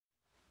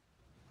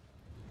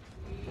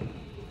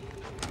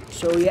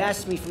So he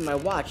asked me for my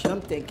watch, and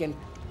I'm thinking,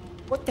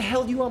 what the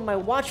hell do you want my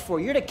watch for?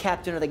 You're the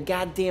captain of the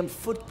goddamn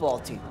football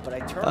team.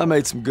 But I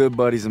made some good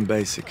buddies in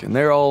basic, and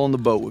they're all on the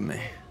boat with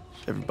me.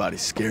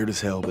 Everybody's scared as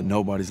hell, but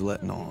nobody's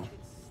letting on.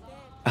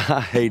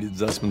 I hated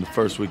Zussman the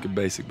first week of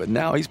basic, but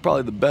now he's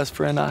probably the best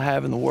friend I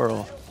have in the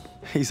world.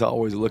 He's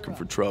always looking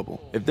for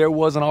trouble. If there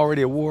wasn't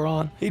already a war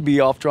on, he'd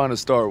be off trying to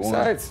start one.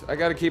 Besides, I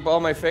gotta keep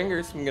all my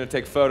fingers. I'm gonna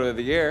take photo of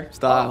the year.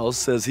 Styles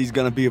says he's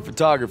gonna be a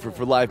photographer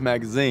for Life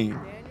magazine.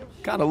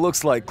 Kinda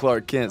looks like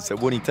Clark Kent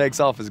said when he takes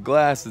off his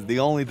glasses, the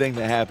only thing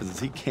that happens is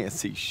he can't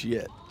see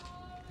shit.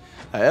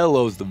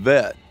 Elo's the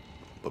vet,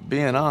 but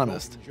being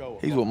honest,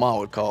 he's what Ma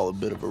would call a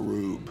bit of a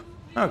rube.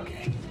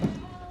 Okay,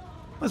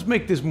 let's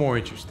make this more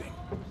interesting.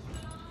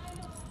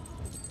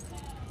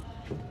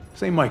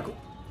 St. Michael,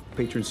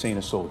 patron saint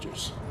of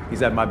soldiers.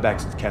 He's had my back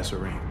since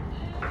Kasserine.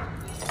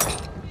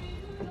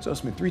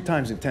 Zussman 3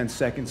 times in 10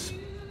 seconds,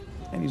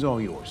 and he's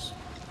all yours.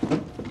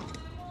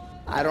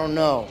 I don't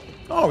know.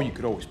 Oh, you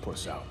could always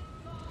puss out.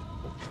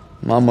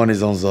 My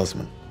money's on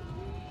Zussman.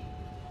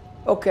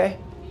 Okay,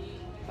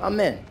 I'm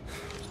in.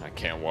 I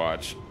can't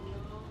watch.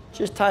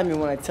 Just time me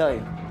when I tell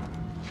you.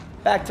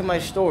 Back to my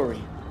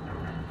story.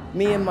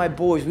 Me and my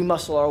boys, we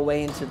muscle our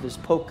way into this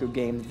poker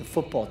game that the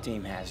football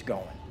team has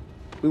going.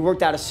 We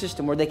worked out a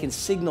system where they can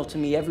signal to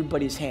me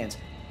everybody's hands.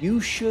 You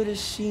should have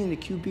seen the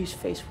QB's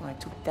face when I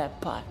took that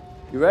pot.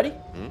 You ready?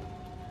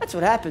 That's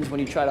what happens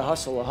when you try to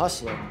hustle a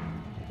hustler.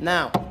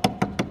 Now,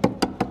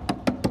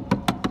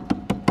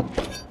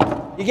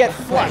 you get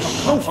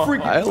flushed. No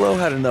freaking. Elo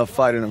had enough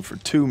fight in him for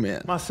 2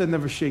 men. Ma said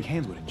never shake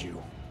hands with a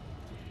Jew.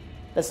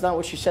 That's not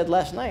what she said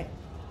last night.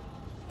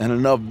 And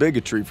enough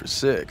bigotry for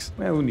 6.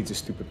 Man, who needs a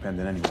stupid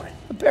pendant anyway?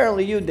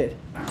 Apparently you did.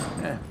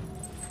 Yeah,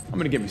 I'm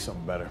gonna get me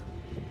something better.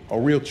 A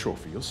real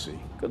trophy, you'll see.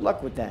 Good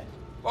luck with that.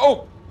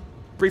 Oh!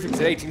 Briefing's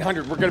at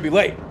 1800. We're gonna be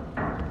late.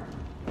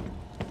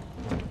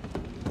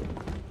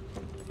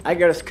 I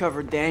got us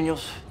covered,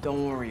 Daniels.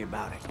 Don't worry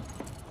about it.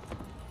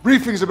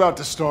 Briefing's about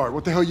to start.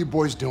 What the hell you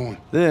boys doing?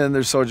 Then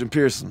there's Sergeant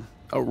Pearson,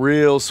 a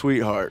real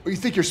sweetheart. Oh, you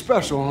think you're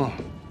special,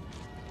 huh?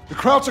 The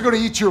Krauts are gonna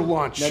eat your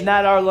lunch. No,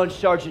 not our lunch,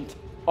 Sergeant.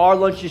 Our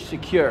lunch is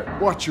secure.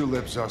 Watch your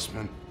lips,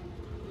 Zussman.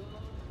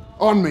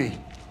 On me.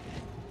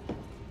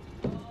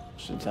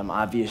 Since I'm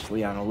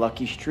obviously on a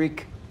lucky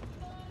streak,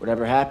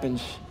 whatever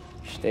happens,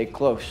 stay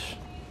close.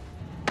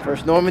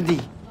 First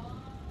Normandy,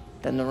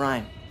 then the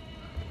Rhine.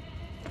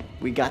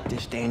 We got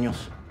this,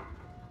 Daniels.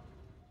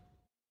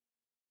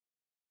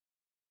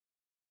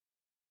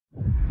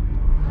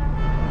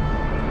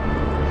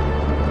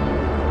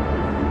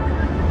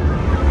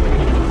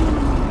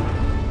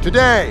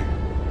 Today,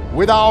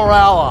 with our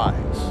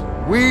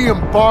allies, we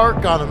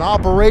embark on an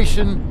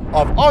operation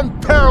of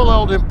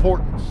unparalleled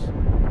importance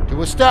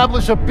to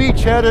establish a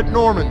beachhead at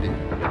Normandy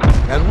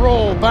and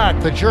roll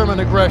back the German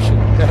aggression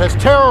that has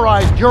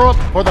terrorized Europe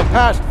for the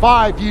past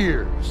 5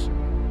 years.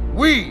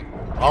 We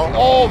are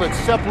all that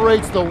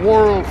separates the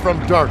world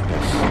from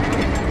darkness.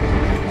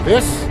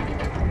 This,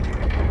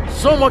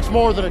 so much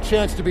more than a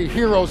chance to be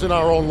heroes in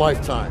our own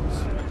lifetimes.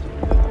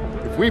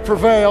 If we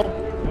prevail,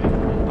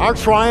 our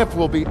triumph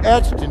will be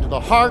etched into the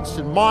hearts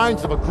and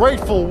minds of a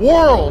grateful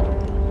world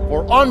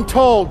for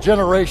untold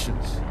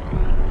generations.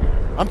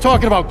 I'm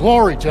talking about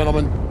glory,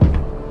 gentlemen.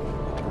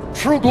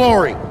 True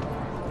glory.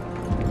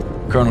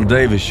 Colonel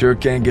Davis sure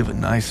can give a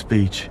nice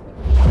speech.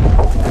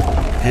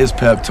 His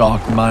pep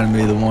talk reminded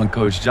me of the one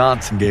Coach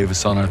Johnson gave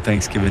us on our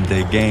Thanksgiving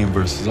Day game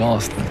versus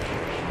Austin.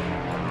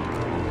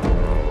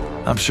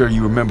 I'm sure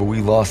you remember we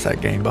lost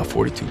that game by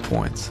 42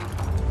 points.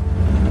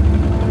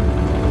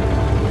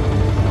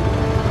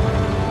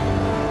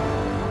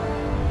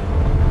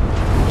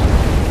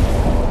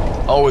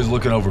 Always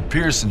looking over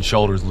Pearson's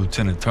shoulders,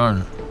 Lieutenant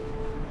Turner.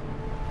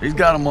 He's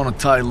got him on a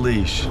tight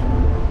leash.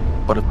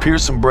 But if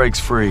Pearson breaks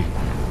free,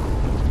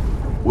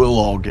 we'll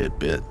all get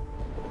bit.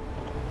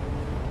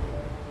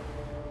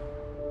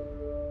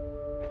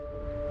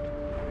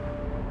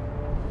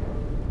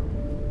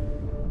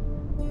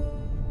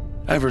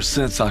 Ever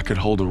since I could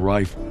hold a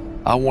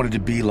rifle, I wanted to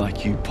be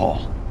like you,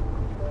 Paul.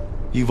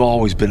 You've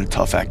always been a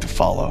tough act to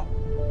follow.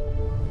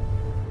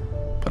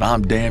 But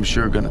I'm damn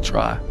sure gonna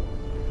try.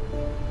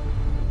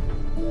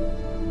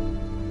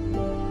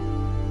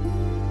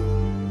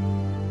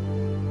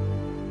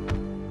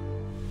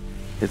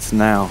 It's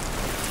now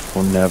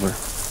or never.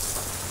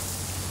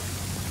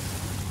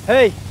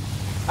 Hey,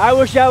 I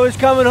wish I was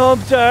coming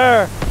home to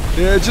her.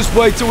 Yeah, just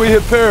wait till we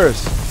hit Paris.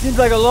 Seems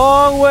like a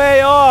long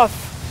way off.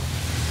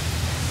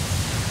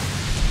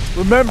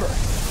 Remember,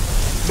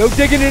 no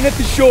digging in at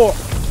the shore.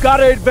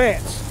 Gotta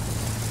advance.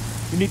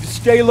 You need to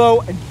stay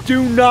low and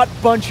do not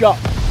bunch up.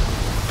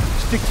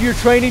 Stick to your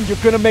training, you're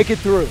gonna make it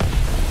through.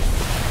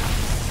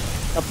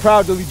 I'm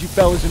proud to lead you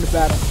fellas into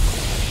battle.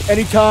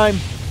 Anytime,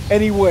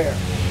 anywhere.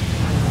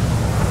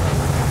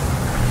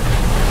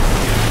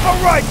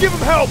 All right, give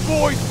them hell,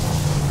 boys!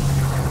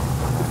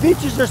 The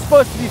beaches are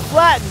supposed to be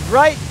flattened,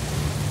 right?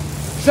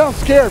 Sound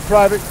scared,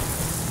 Private.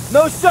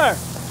 No, sir.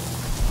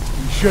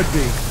 You should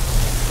be.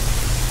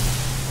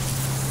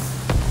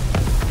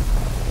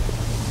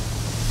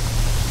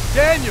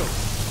 Dan, Daniel!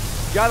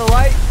 Got a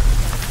light?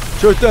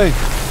 Sure thing.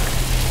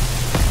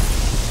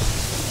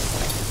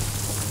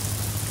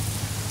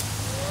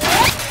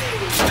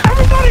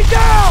 Everybody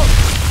down!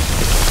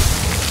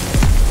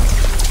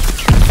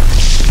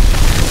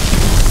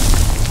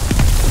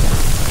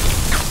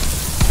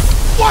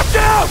 Watch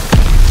out!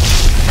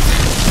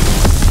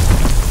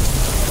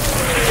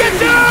 Get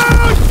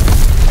down!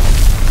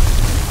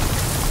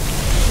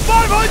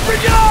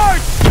 500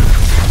 yards!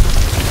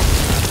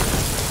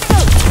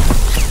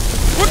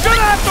 We're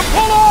gonna have to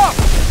pull off!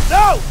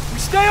 No! We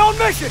stay on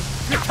mission!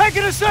 You're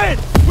taking us in!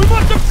 We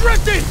must have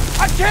drifted!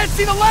 I can't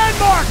see the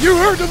landmark! You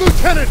heard the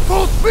lieutenant!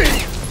 Full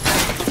speed!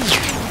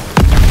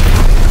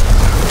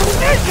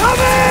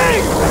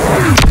 Incoming!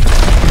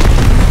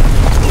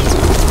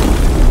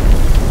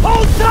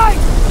 Hold tight!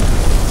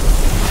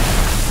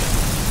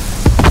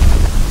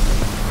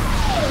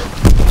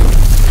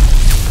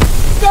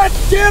 God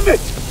damn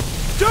it!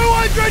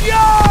 200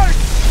 yards!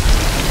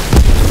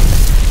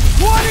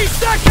 20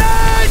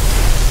 seconds!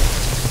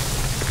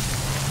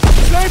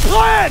 Same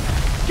plan!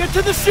 Get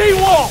to the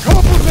seawall!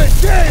 Compliment,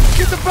 James!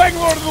 Get the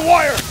Bangalore to the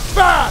wire!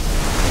 Fast!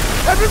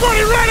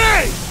 Everybody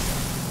ready!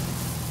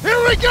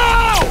 Here we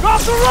go!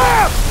 Drop the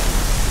ramp!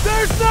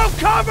 There's no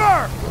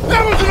cover!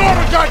 That was an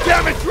order,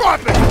 goddammit!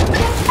 Drop it!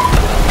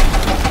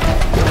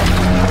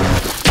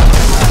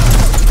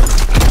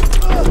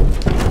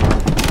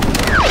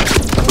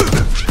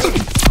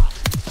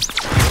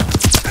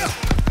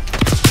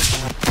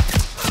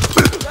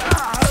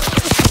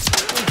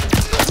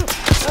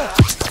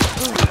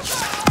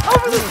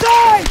 Over the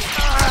side!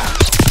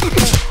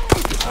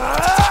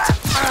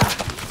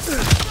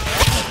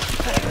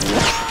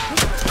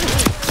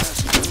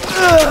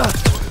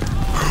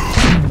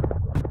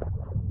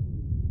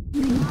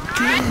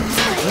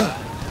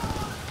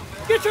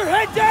 Get your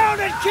head down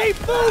and keep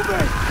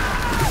moving!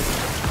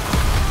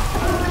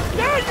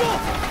 Daniel!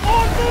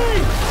 On me!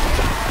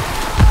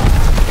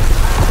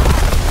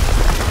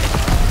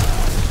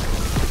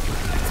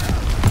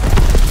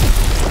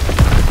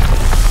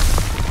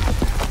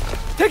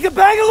 Take the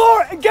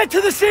Bangalore and get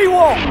to the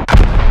seawall! We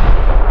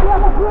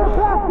have a clear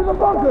path to the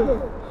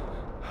bunkers!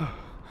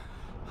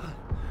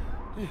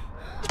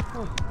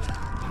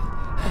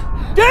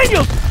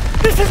 Daniel!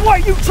 This is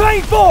what you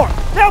trained for!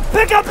 Now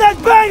pick up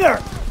that banger!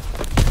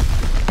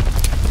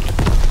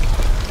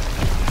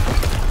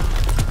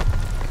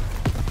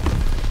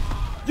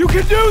 You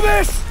can do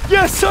this!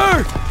 Yes,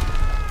 sir!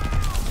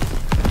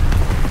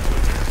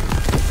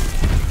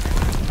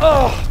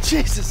 Oh,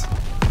 Jesus!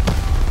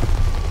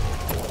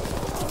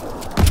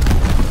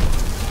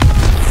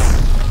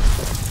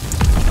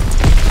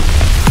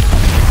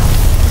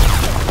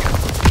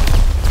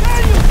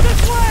 Daniel,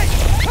 this way!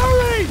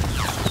 Hurry!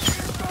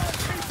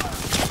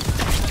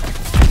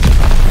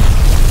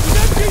 The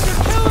MPs are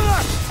killing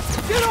us!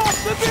 Get off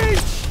the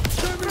beach!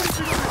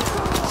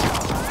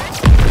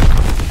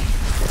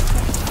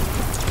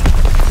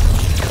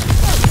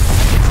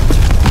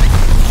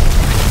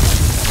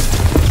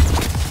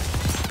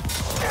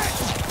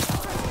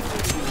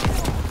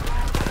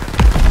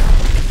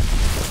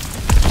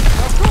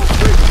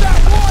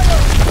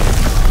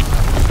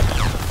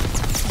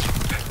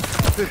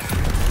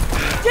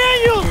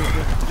 Daniel!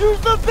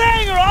 Use the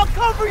banger! I'll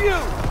cover you!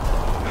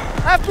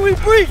 After we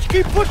breach,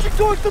 keep pushing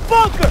towards the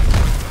bunker!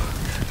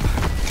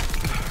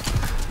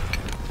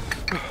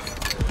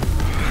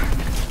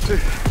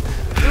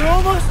 We're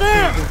almost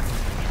there!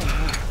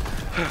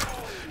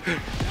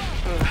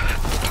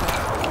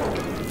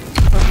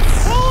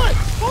 Pull it!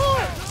 Pull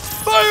it!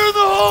 Fire in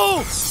the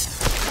hole!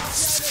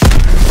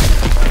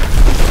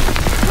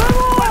 Come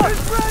on!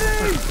 It's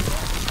ready!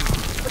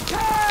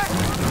 Attack!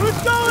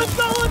 Let's go! Let's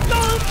go! Let's go!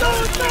 Let's go!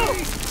 Let's go!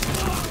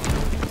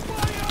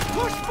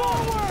 Push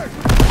forward!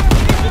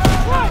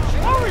 Push!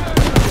 Hurry!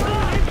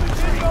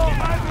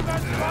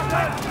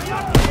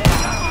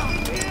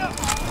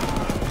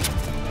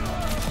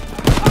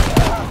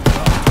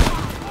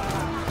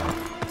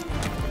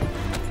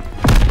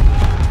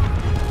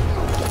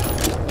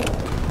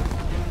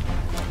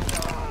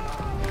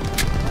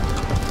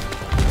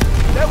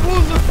 That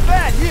wound looks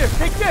bad. Here,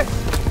 take this.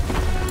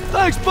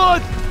 Thanks,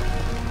 bud!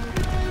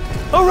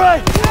 All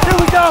right, here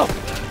we go!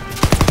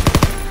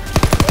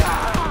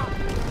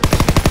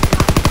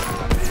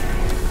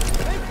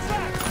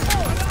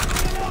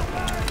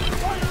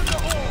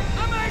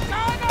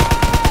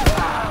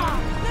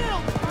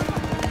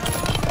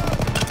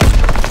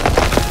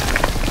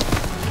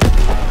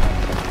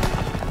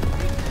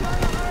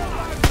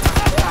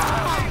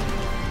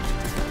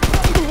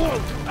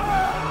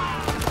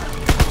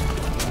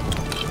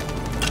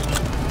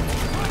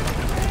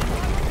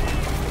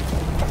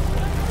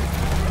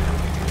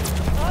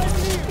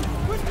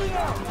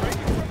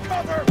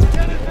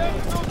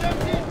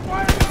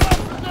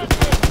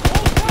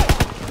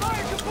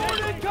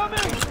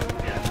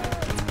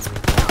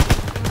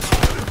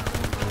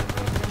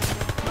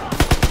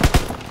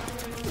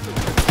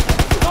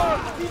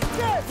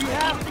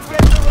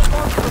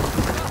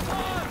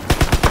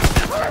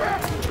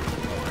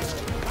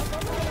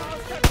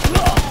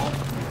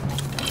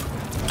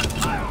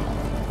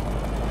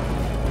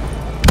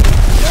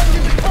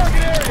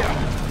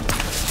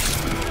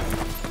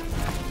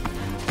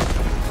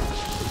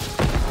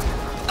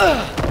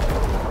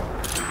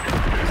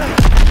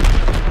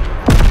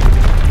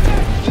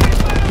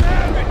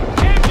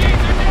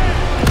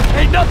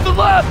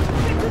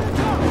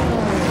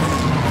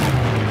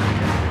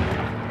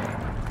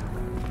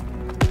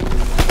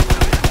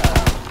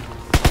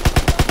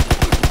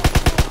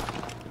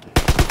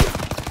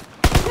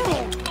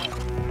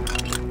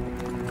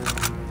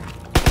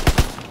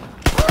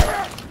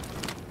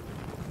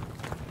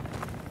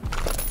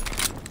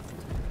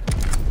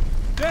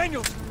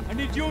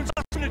 need you and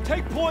Zussman to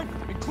take point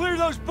and clear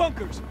those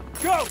bunkers.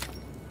 Go!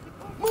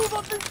 Move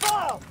up and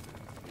file!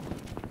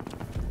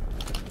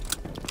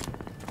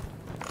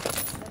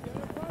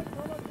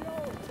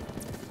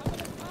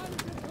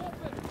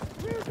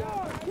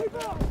 Keep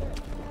up!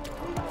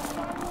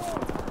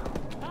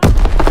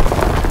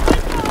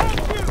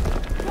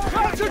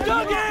 Shots are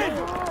dug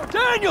in!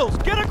 Daniels,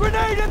 get a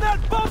grenade in that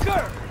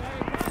bunker!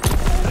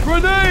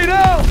 Grenade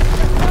out!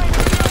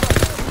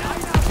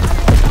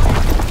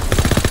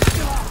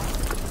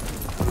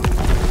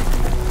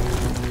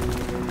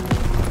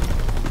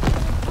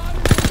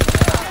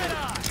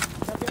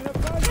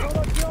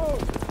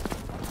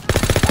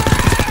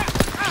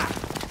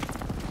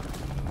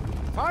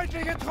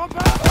 Feindliche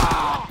Truppe!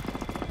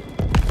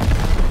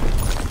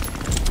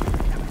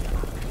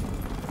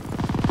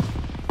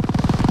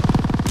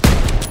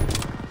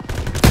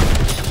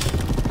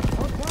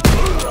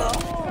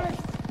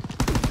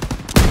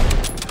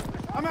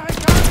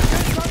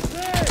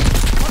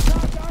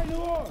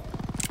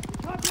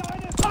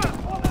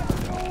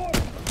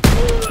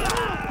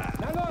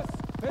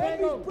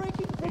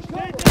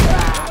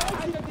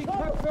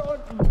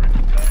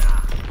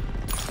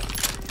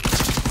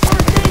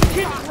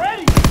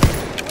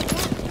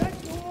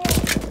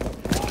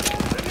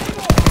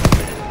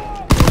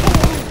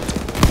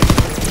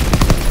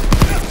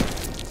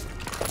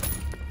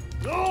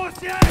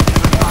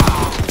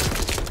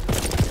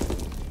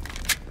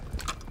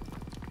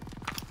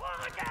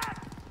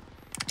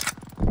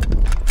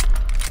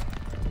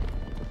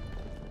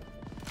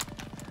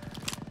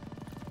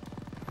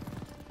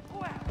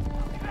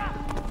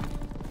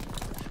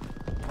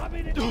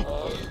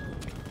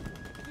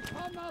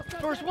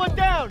 First one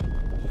down!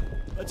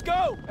 Let's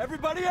go!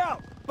 Everybody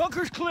out!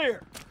 Bunker's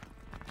clear!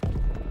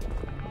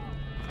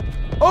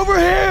 Over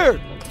here!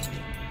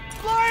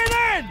 Flying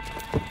in!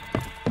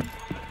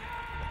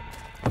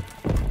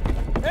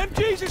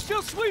 MGs are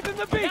still sweeping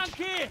the beach!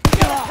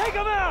 Take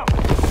them out!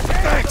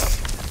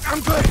 Thanks!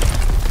 I'm good!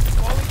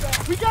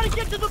 We gotta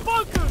get to the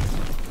bunkers!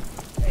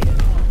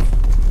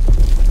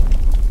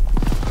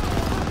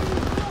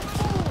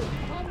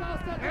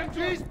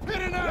 MG's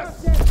pitting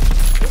us!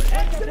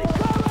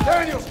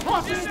 Daniels,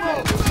 cross the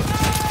smoke!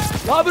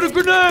 Lobbing a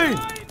grenade!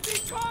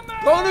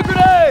 Throwing a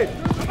grenade!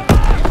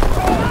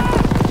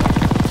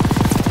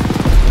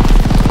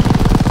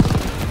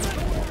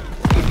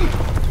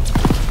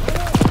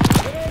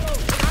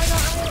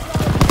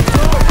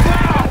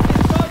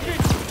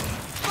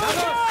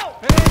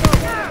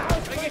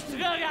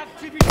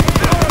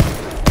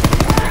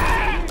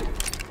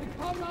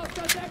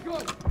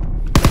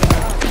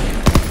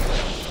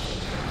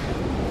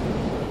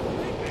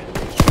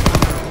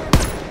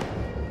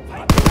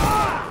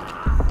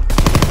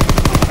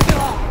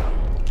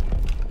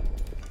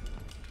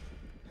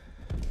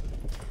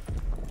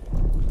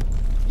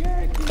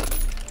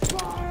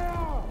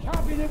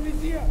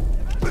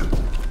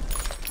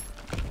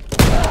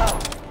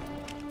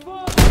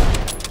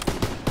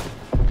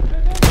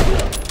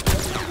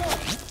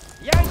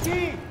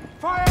 Yankee!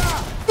 Feuer!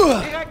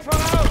 Direkt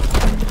voraus!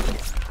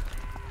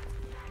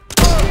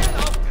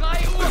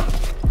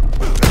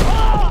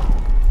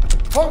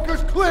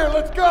 Bunker's clear,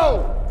 let's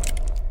go!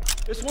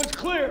 This one's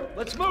clear.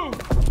 Let's move.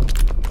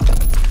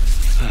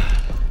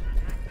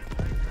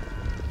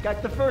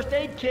 Got the first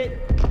aid kit.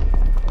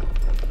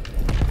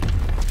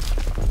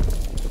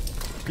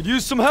 Could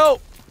use some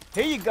help.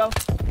 Here you go.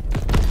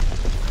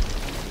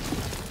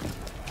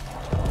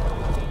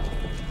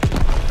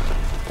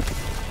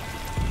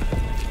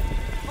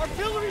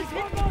 Artillery's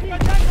hitting on the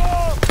attack!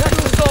 That's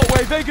the assault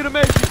wave. Ain't gonna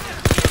make it.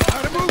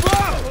 Gotta move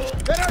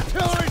up! That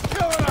artillery's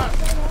killing us!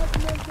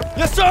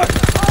 Yes, sir!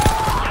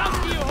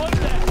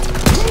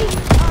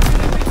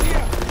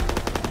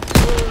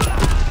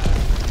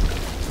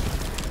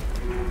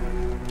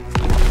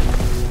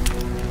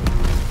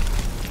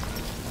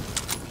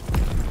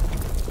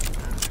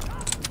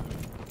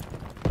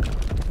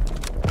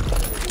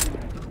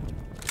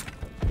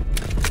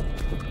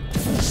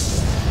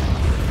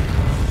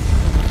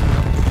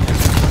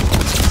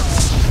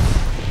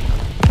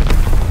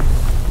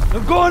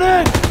 I'm going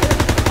in!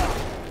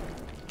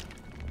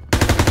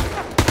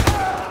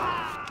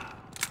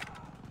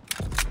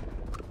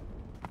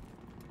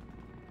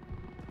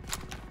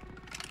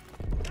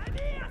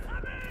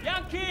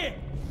 Yankee!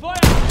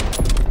 Feuer!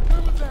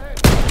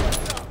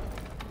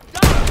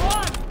 Da,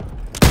 one!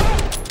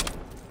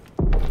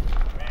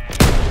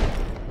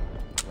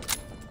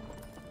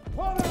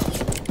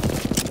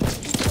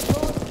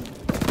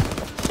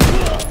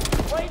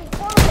 Wait in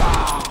front of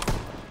us!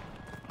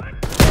 Right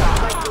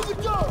through the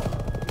door!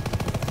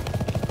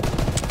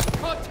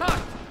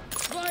 Kontakt!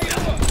 2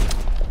 Uhr!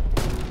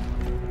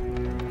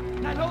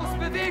 Na los,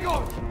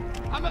 Bewegung!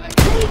 Amerikaner!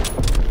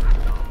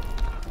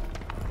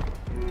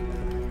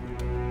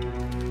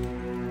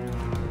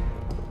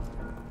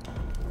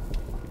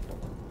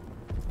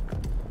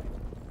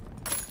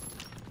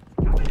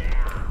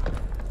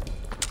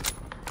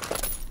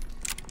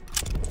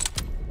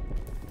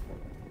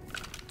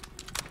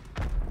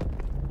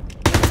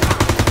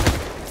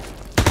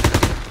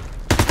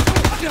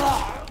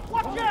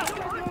 Watch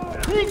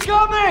out! He's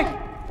coming!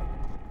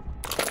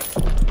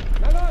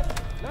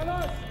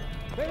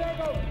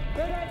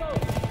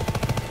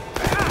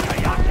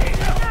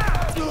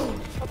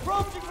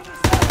 Approaching from the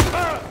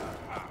south!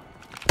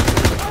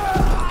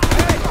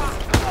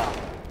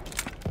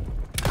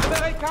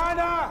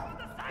 Amerikaner!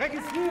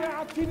 Registriere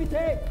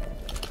Aktivität!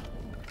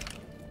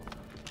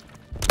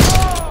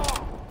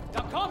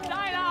 Da kommt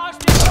einer aus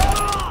dem...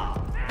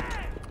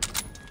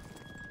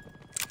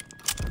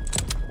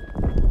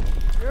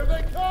 Here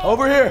they come!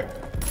 Over here!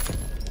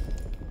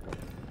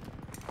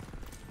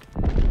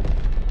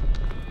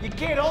 You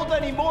can't hold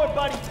any more,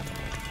 buddy.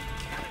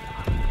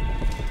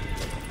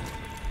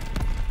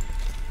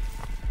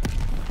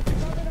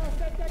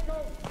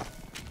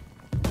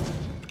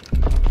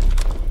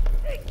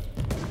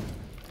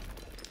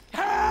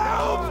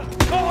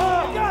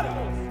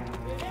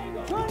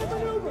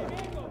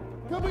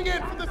 Coming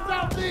in from the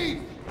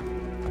southeast!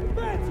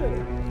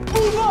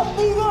 Move up,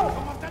 move up!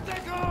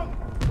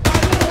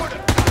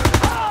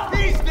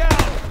 He's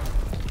down!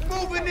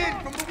 Moving in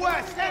from the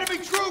west! Enemy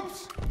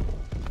troops!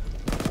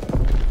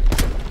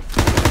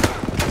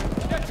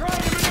 They're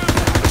trying to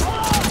maneuver!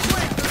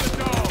 Break through the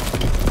door!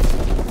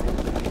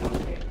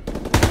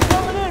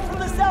 Coming in from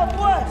the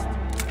southwest!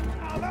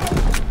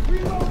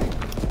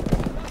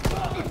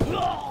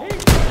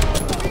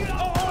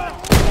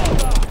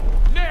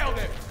 Nailed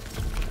it!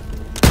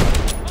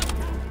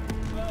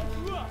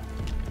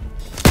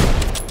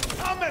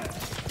 Coming!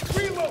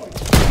 Reloading!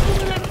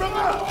 Moving in from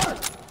the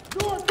north!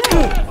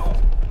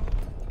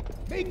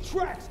 Make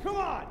tracks, come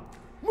on!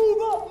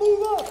 Move up,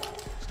 move up!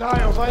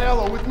 Stiles,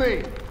 Aiello, with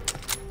me.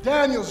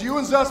 Daniels, you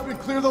and Zussman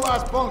clear the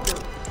last bunker.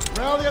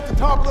 Rally at the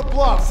top of the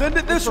bluff. Send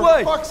it this And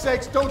way. For fuck's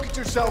sakes, don't get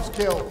yourselves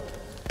killed.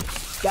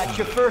 Got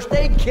your first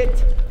aid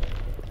kit.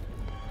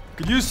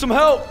 Could use some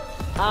help.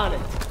 On it.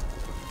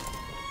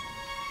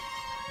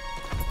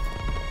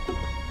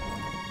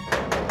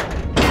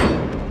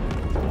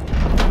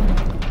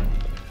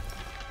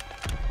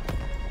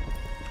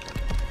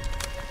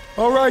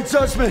 All right,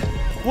 Zussman.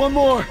 One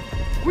more.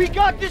 We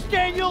got this,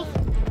 Daniels!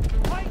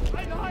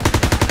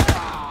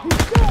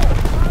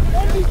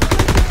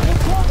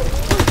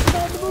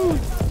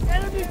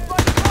 Enemy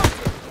fight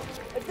bunker!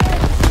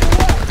 Advance to the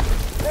west!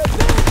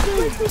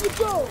 Advance to the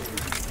go!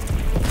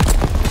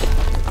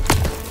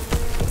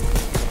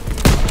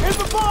 Here's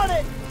the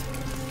bonnet!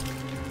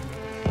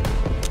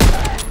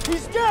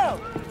 He's down!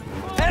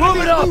 Move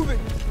it up!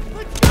 Moving.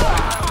 Let's go!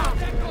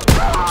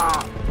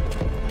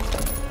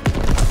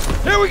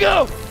 Here we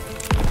go!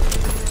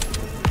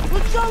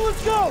 Let's go,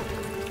 let's go!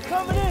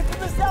 Coming in from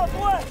the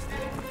southwest!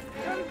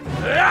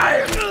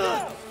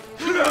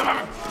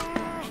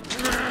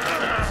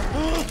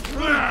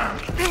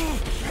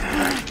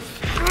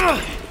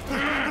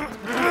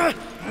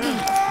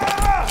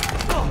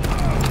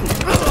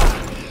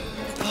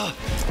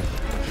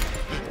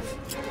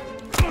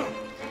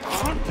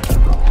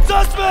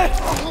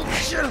 Suspect!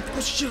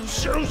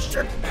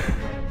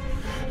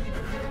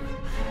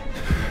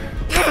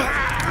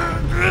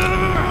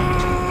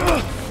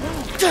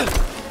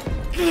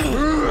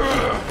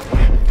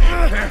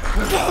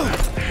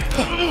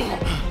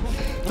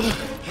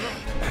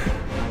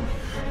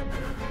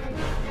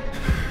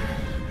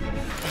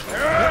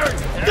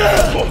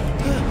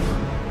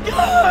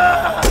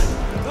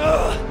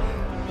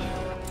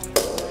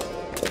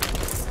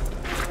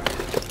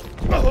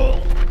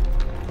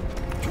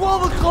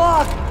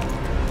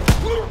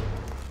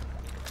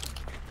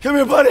 Come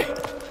here, buddy.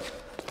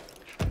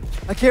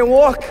 I can't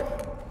walk.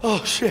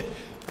 Oh, shit.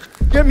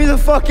 Get me the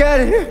fuck out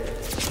of here.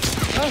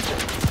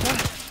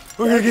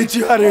 We're gonna get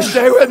you out of here.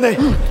 Stay with me.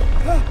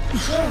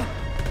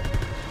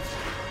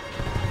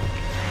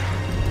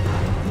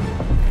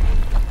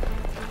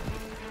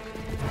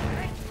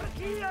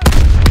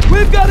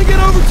 We've got to get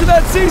over to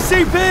that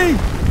CCP.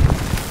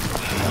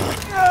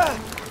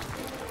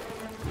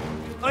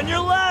 On your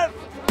left.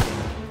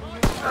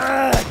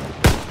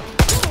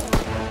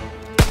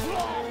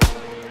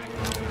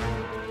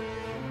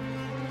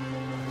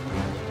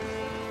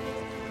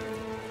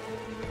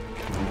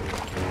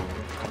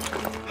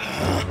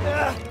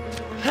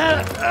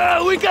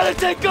 We gotta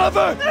take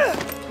cover!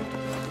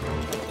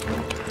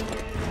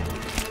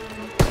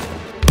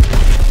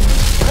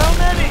 How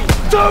many?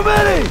 Too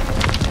many!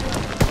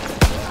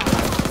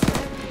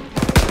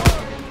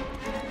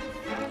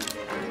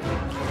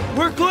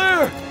 We're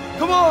clear!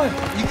 Come on!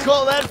 You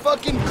call that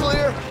fucking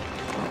clear?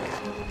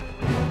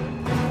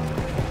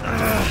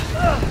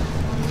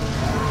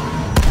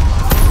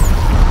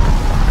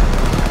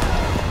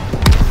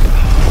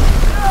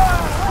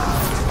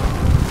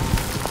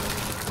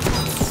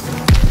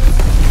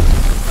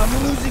 I'm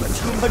losing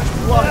too much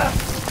blood.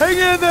 Hang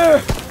in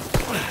there!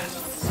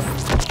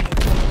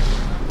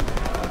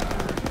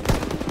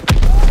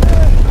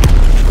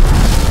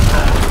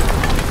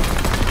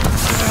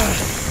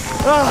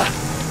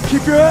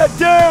 Keep your head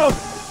down!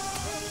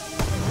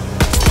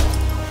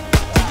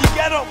 Did you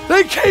get him?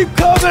 They keep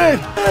coming!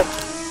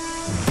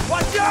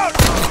 Watch out!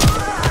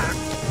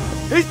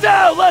 He's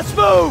down! Let's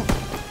move!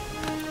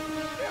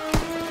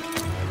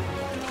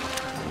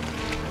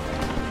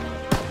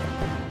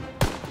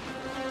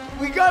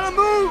 gotta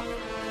move!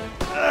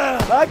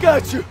 I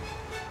got you!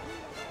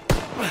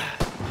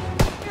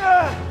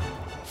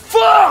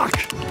 Fuck!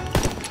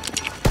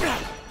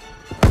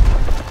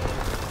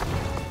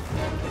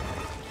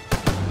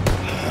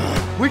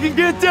 We can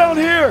get down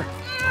here!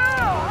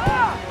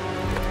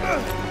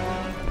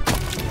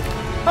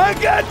 I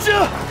got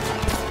you!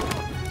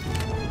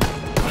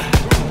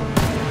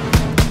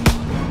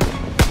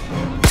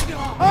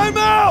 I'm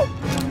out!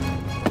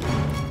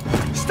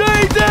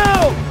 Stay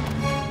down!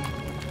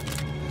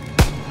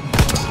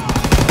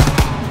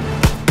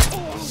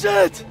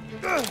 Shit!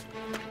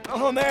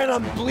 Oh man,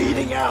 I'm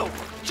bleeding out.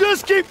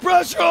 Just keep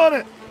pressure on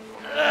it.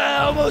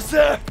 Almost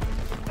there.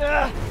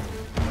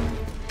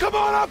 Come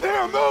on up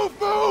here, move,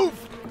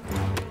 move!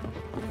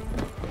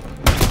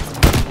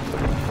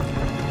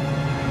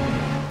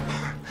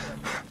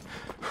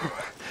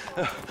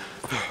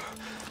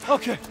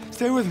 Okay,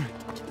 stay with me.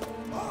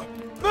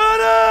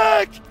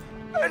 Medic!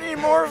 I need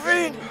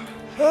morphine.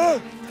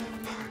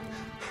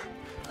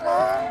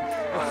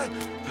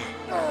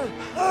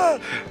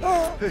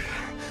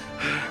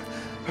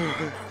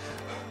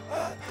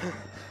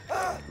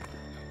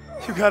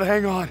 You gotta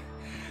hang on.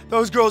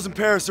 Those girls in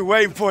Paris are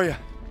waiting for you.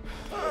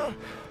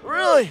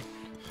 Really?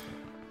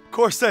 Of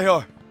course they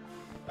are.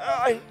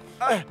 How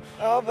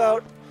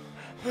about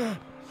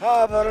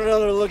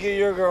another look at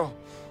your girl?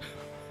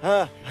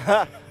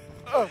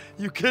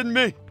 You kidding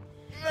me?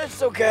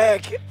 It's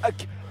okay. I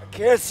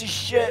can't see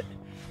shit.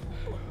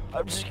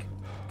 I'm just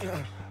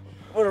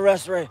gonna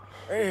rest right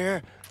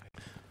here.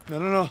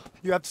 No.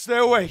 You have to stay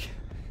awake.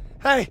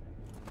 Hey!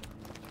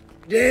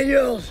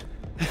 Daniels,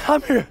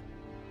 I'm here.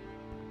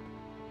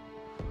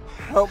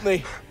 help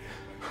me.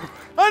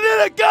 I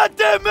need a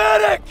goddamn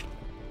medic!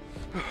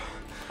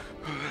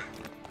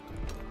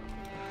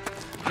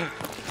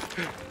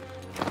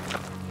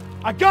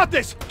 I got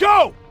this!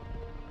 Go!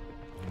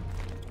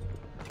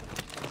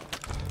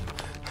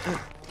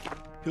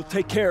 He'll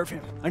take care of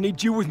him. I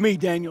need you with me,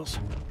 Daniels.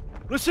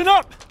 Listen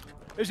up!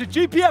 There's a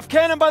GPF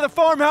cannon by the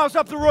farmhouse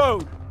up the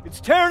road.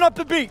 It's tearing up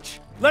the beach.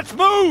 Let's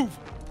move!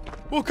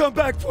 We'll come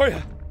back for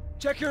you.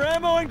 Check your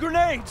ammo and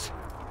grenades.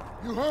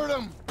 You heard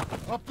him.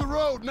 Up the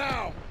road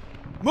now.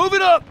 Move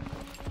it up!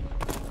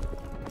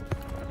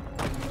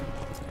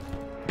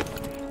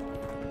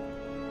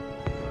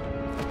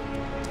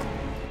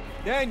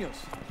 Daniels,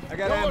 I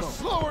got Y'all ammo. are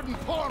slower than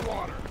pond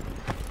water.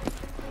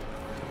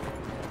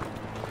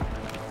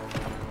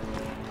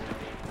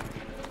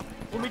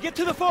 When we get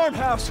to the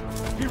farmhouse,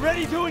 be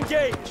ready to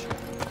engage.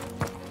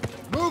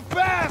 Move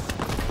fast!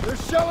 They're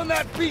shelling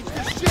that beach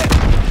to shit!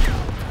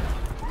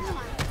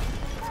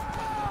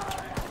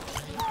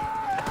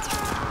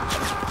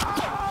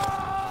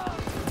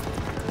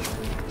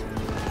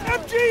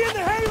 MG in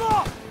the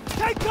hayloft!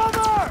 Take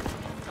cover!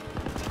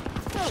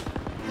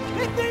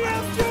 Hit the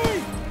MG!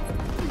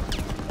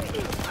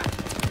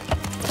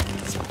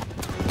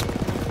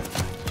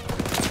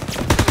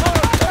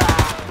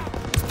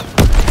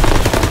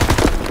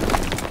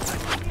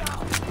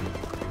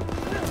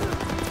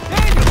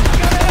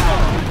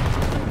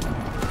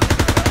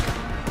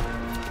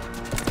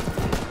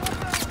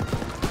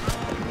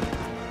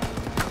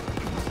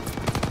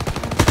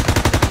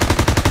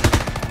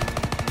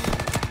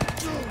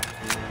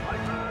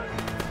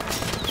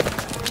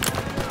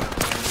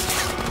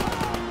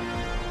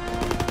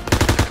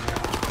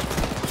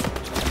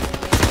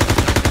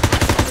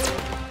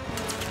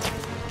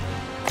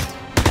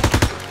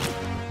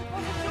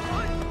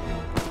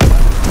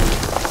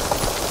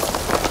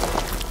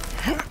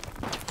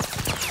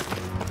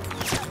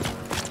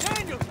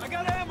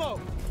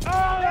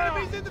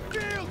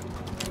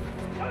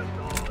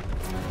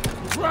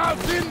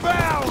 Crowd's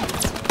inbound!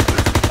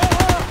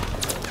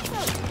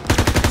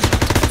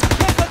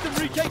 Can't let them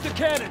retake the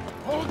cannon!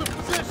 Hold the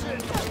position!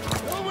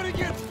 Nobody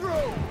gets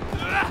through!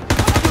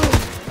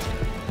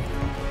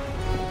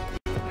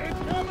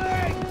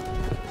 Incoming!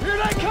 Here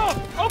they come!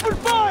 Open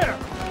fire!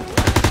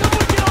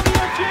 Someone get on the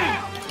MG!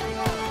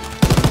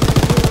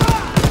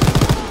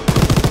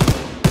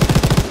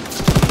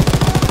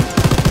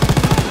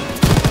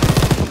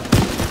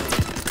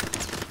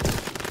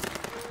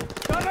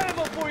 Got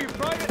ammo for you,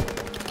 Private!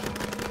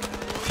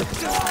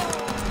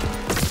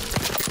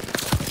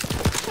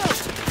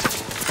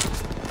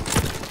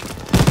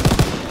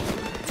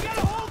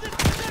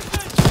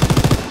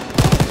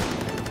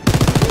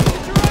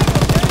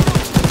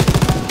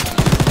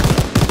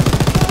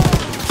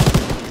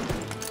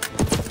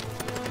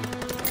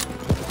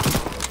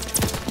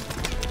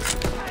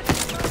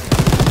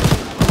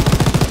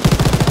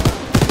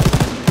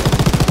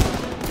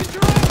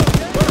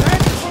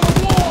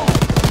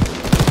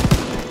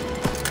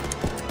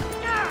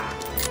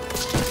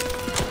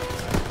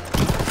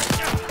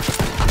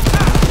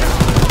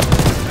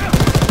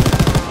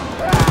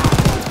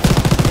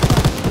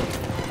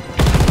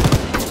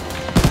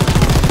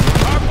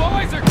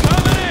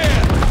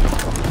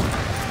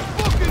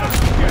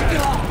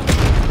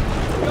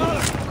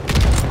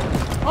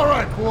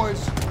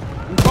 Boys,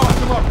 we locked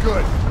them up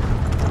good.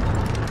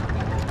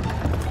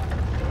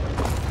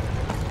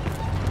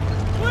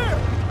 Clear!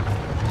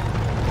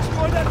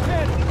 Destroy that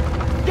cannon!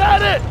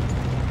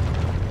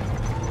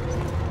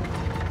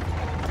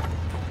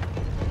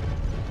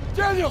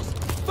 Daniels!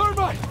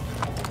 Thermite!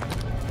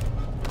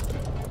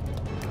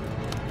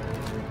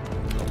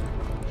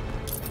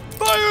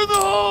 Fire in the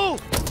hole!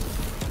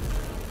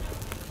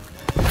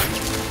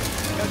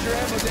 Got your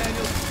ammo,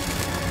 Daniels.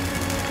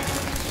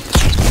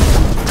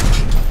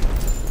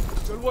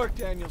 Good work,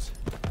 Daniels.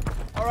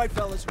 All right,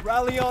 fellas,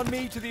 rally on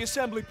me to the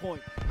assembly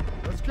point.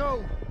 Let's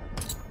go.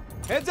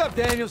 Heads up,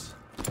 Daniels.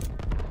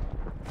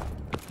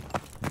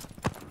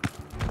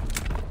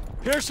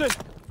 Pearson,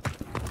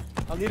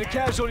 I'll need a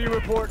casualty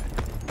report.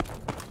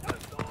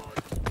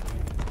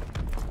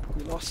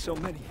 We lost so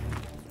many.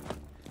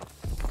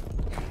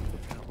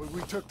 When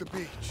we took the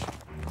beach.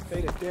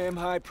 Paid a damn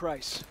high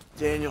price.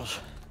 Daniels.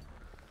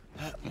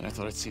 Man, I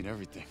thought I'd seen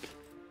everything.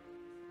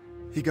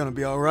 He gonna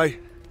be all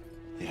right?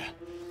 Yeah.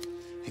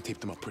 He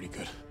taped them up pretty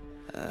good.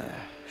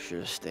 Should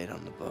have stayed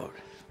on the boat.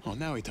 Oh,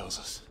 now he tells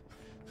us.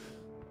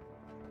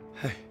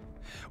 Hey,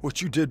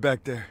 what you did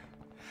back there,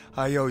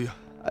 I owe you.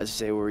 I'd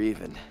say we're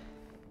even.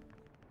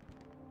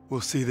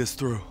 We'll see this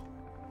through.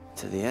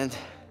 To the end?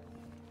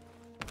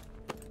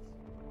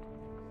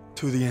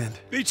 To the end.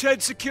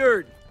 Beachhead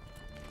secured.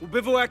 We'll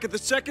bivouac at the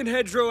second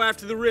hedgerow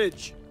after the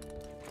ridge.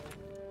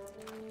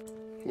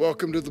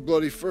 Welcome to the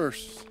bloody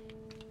first.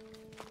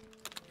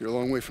 You're a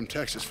long way from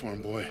Texas,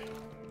 farm boy.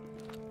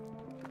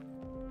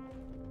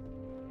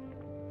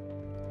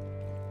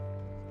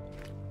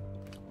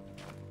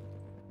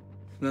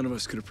 None of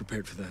us could have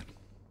prepared for that.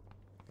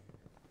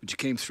 But you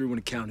came through when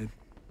it counted.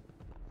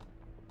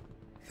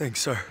 Thanks,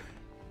 sir.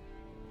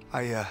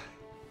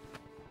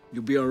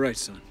 You'll be all right,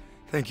 son.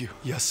 Thank you.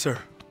 Yes, sir.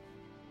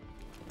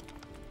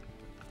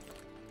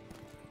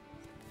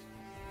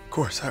 Of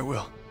course I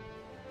will.